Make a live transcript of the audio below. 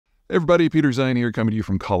Hey everybody, Peter Zeihan here coming to you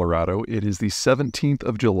from Colorado. It is the 17th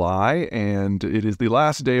of July, and it is the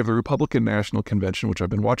last day of the Republican National Convention, which I've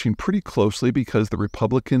been watching pretty closely because the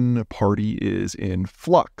Republican Party is in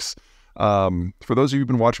flux. For those of you who've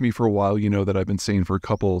been watching me for a while, you know that I've been saying for a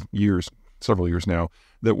couple years, several years now,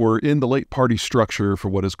 that we're in the late party structure for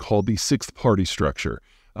what is called the sixth party structure.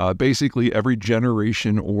 Basically, every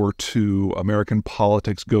generation or two, American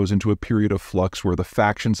politics goes into a period of flux where the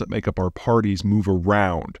factions that make up our parties move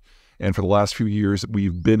around. And for the last few years,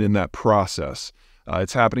 we've been in that process.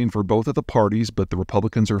 It's happening for both of the parties, but the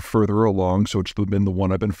Republicans are further along, so it's been the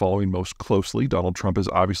one I've been following most closely. Donald Trump is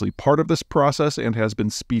obviously part of this process and has been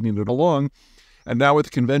speeding it along. And now with the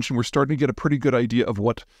convention, we're starting to get a pretty good idea of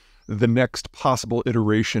what the next possible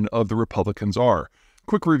iteration of the Republicans are.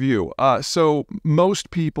 Quick review. So most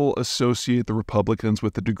people associate the Republicans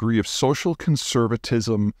with a degree of social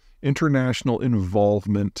conservatism, international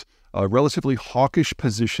involvement, relatively hawkish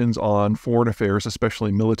positions on foreign affairs, especially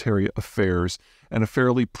military affairs, and a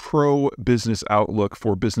fairly pro-business outlook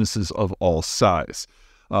for businesses of all size.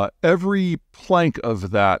 Every plank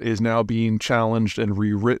of that is now being challenged and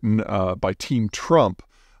rewritten by Team Trump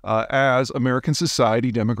as American society,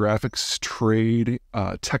 demographics, trade,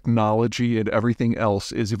 technology, and everything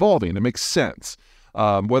else is evolving. It makes sense.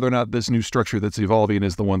 Whether or not this new structure that's evolving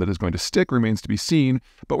is the one that is going to stick remains to be seen,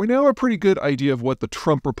 but we now have a pretty good idea of what the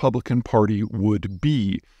Trump Republican Party would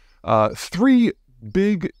be. Three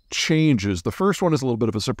big changes. The first one is a little bit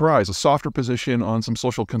of a surprise, a softer position on some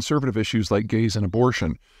social conservative issues like gays and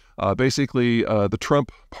abortion. Basically, the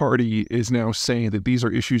Trump Party is now saying that these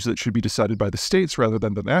are issues that should be decided by the states rather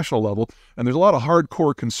than the national level, and there's a lot of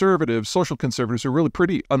hardcore conservatives, social conservatives, who are really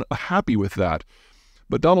pretty unhappy with that.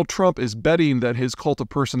 But Donald Trump is betting that his cult of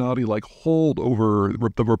personality-like hold over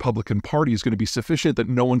the Republican Party is going to be sufficient that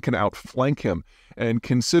no one can outflank him. And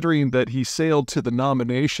considering that he sailed to the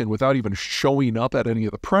nomination without even showing up at any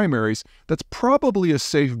of the primaries, that's probably a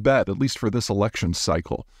safe bet, at least for this election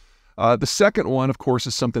cycle. The second one, of course,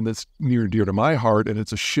 is something that's near and dear to my heart, and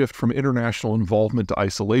it's a shift from international involvement to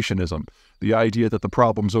isolationism. The idea that the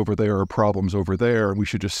problems over there are problems over there, and we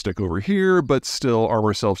should just stick over here, but still arm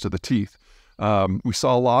ourselves to the teeth. We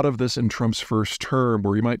saw a lot of this in Trump's first term,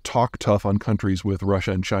 where he might talk tough on countries with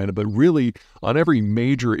Russia and China, but really on every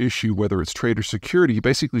major issue, whether it's trade or security, he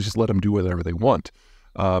basically just let them do whatever they want.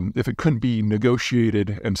 If it couldn't be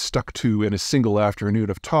negotiated and stuck to in a single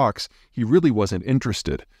afternoon of talks, he really wasn't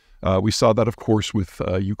interested. We saw that, of course, with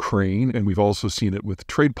Ukraine, and we've also seen it with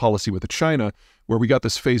trade policy with China, where we got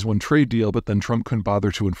this phase one trade deal, but then Trump couldn't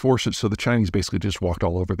bother to enforce it, so the Chinese basically just walked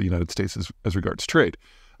all over the United States as regards trade.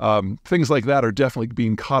 Things like that are definitely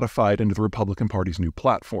being codified into the Republican Party's new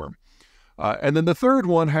platform. And then the third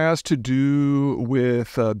one has to do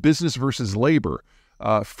with business versus labor.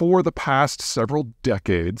 For the past several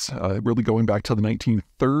decades, really going back to the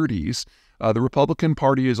 1930s, the Republican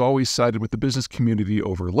Party has always sided with the business community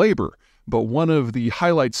over labor. But one of the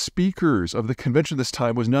highlight speakers of the convention this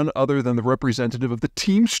time was none other than the representative of the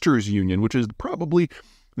Teamsters Union, which is probably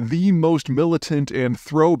the most militant and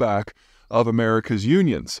throwback of America's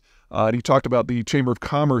unions. And he talked about the Chamber of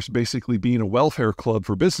Commerce basically being a welfare club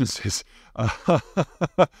for businesses.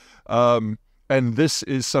 And this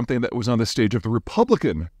is something that was on the stage of the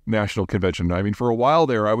Republican National Convention. I mean, for a while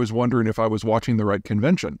there, I was wondering if I was watching the right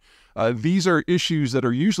convention. These are issues that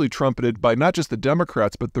are usually trumpeted by not just the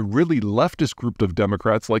Democrats, but the really leftist group of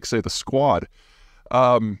Democrats, like, say, the Squad.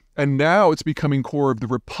 And now it's becoming core of the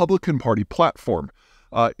Republican Party platform.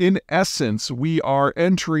 In essence, we are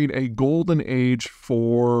entering a golden age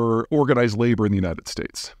for organized labor in the United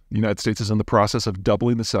States. The United States is in the process of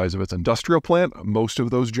doubling the size of its industrial plant. Most of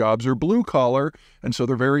those jobs are blue collar, and so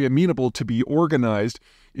they're very amenable to be organized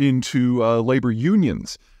into labor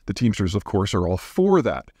unions. The Teamsters, of course, are all for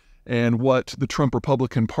that. And what the Trump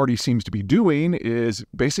Republican Party seems to be doing is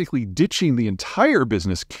basically ditching the entire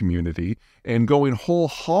business community and going whole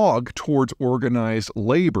hog towards organized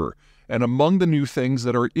labor. And among the new things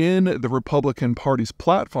that are in the Republican Party's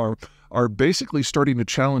platform are basically starting to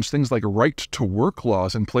challenge things like right-to-work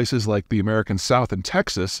laws in places like the American South and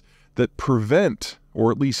Texas that prevent,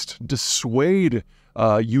 or at least dissuade,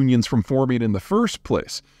 unions from forming in the first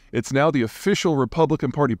place. It's now the official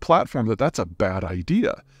Republican Party platform that that's a bad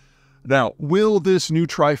idea. Now, will this new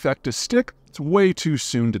trifecta stick? It's way too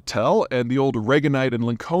soon to tell, and the old Reaganite and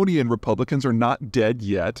Lincolnian Republicans are not dead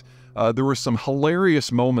yet. There were some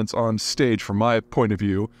hilarious moments on stage from my point of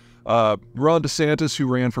view. Ron DeSantis, who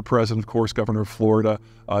ran for president, of course, governor of Florida,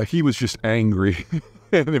 he was just angry,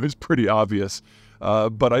 and it was pretty obvious.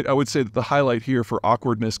 But I would say that the highlight here for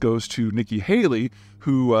awkwardness goes to Nikki Haley,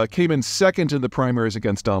 who came in second in the primaries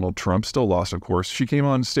against Donald Trump, still lost, of course. She came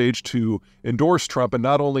on stage to endorse Trump, and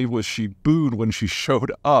not only was she booed when she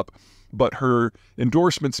showed up, but her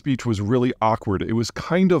endorsement speech was really awkward. It was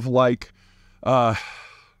kind of like a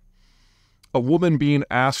woman being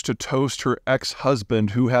asked to toast her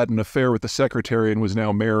ex-husband who had an affair with the secretary and was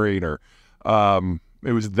now married her.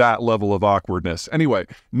 It was that level of awkwardness. Anyway,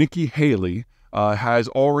 Nikki Haley has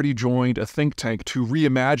already joined a think tank to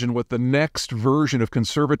reimagine what the next version of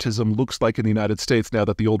conservatism looks like in the United States now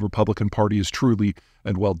that the old Republican Party is truly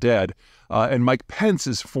and well dead. And Mike Pence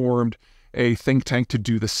has formed a think tank to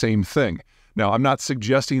do the same thing. Now, I'm not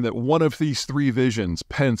suggesting that one of these three visions,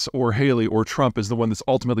 Pence or Haley or Trump, is the one that's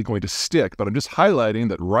ultimately going to stick, but I'm just highlighting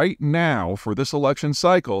that right now, for this election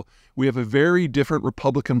cycle, we have a very different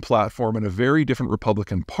Republican platform and a very different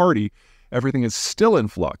Republican Party. Everything is still in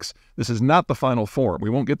flux. This is not the final form. We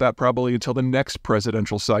won't get that probably until the next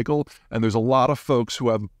presidential cycle, and there's a lot of folks who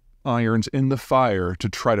have irons in the fire to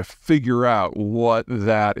try to figure out what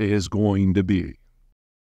that is going to be.